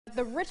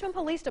The Richmond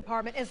Police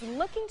Department is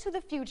looking to the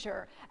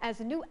future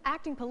as new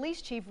acting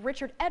police chief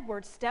Richard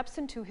Edwards steps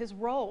into his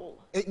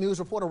role. 8 News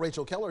reporter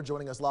Rachel Keller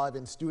joining us live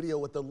in studio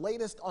with the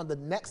latest on the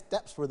next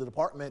steps for the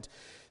department.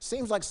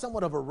 Seems like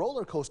somewhat of a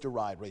roller coaster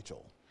ride,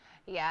 Rachel.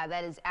 Yeah,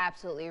 that is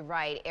absolutely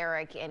right,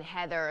 Eric and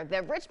Heather.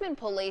 The Richmond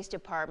Police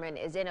Department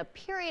is in a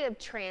period of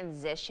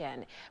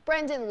transition.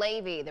 Brendan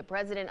Levar, the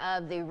president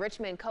of the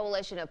Richmond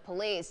Coalition of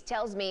Police,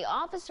 tells me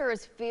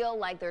officers feel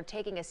like they're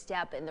taking a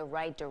step in the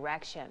right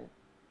direction.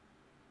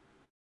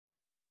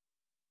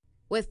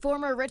 With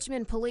former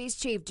Richmond Police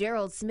Chief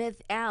Gerald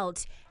Smith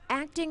out,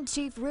 acting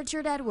Chief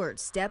Richard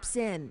Edwards steps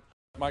in.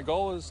 My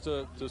goal is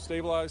to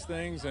stabilize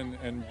things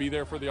and be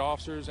there for the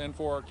officers and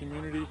for our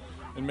community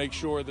and make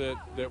sure that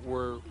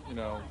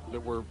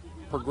we're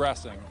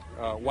progressing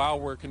while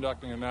we're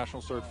conducting a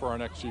national search for our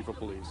next chief of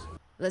police.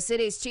 The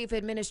city's chief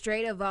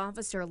administrative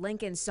officer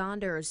Lincoln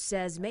Saunders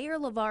says Mayor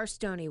Levar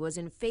Stoney was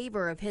in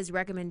favor of his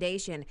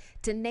recommendation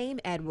to name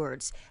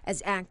Edwards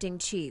as acting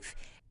chief.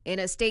 In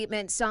a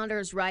statement,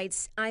 Saunders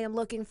writes, "I am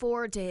looking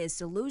forward to his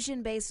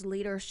solution-based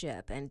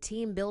leadership and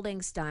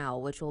team-building style,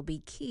 which will be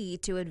key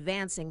to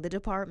advancing the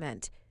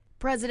department."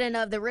 President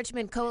of the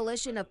Richmond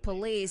Coalition of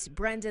Police,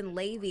 Brendan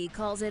Levar,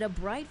 calls it a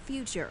bright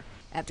future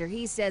after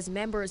he says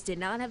members did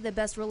not have the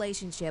best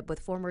relationship with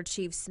former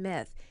Chief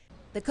Smith.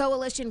 The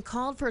coalition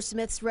called for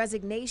Smith's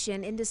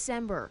resignation in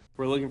December.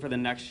 We're looking for the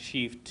next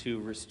chief to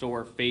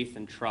restore faith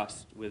and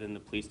trust within the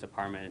police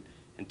department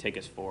and take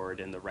us forward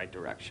in the right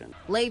direction.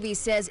 Levar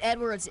says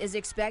Edwards is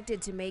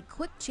expected to make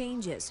quick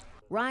changes.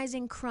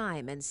 Rising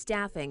crime and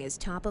staffing is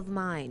top of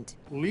mind.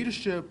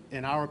 Leadership,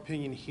 in our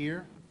opinion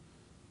here,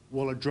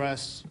 will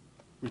address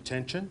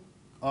retention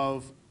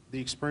of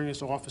the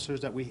experienced officers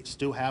that we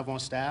still have on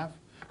staff,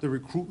 the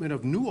recruitment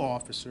of new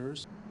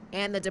officers.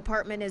 And the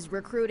department is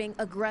recruiting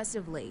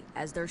aggressively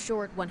as they're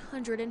short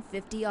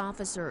 150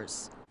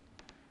 officers.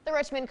 The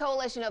Richmond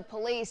Coalition of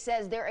Police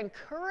says they're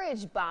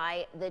encouraged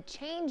by the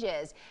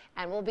changes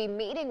and will be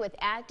meeting with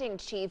acting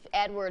Chief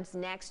Edwards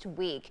next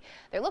week.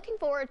 They're looking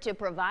forward to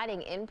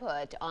providing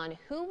input on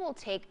who will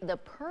take the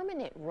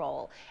permanent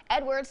role.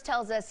 Edwards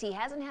tells us he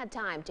hasn't had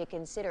time to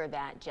consider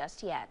that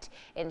just yet.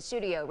 In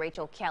studio,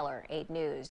 Rachel Keller, 8 News.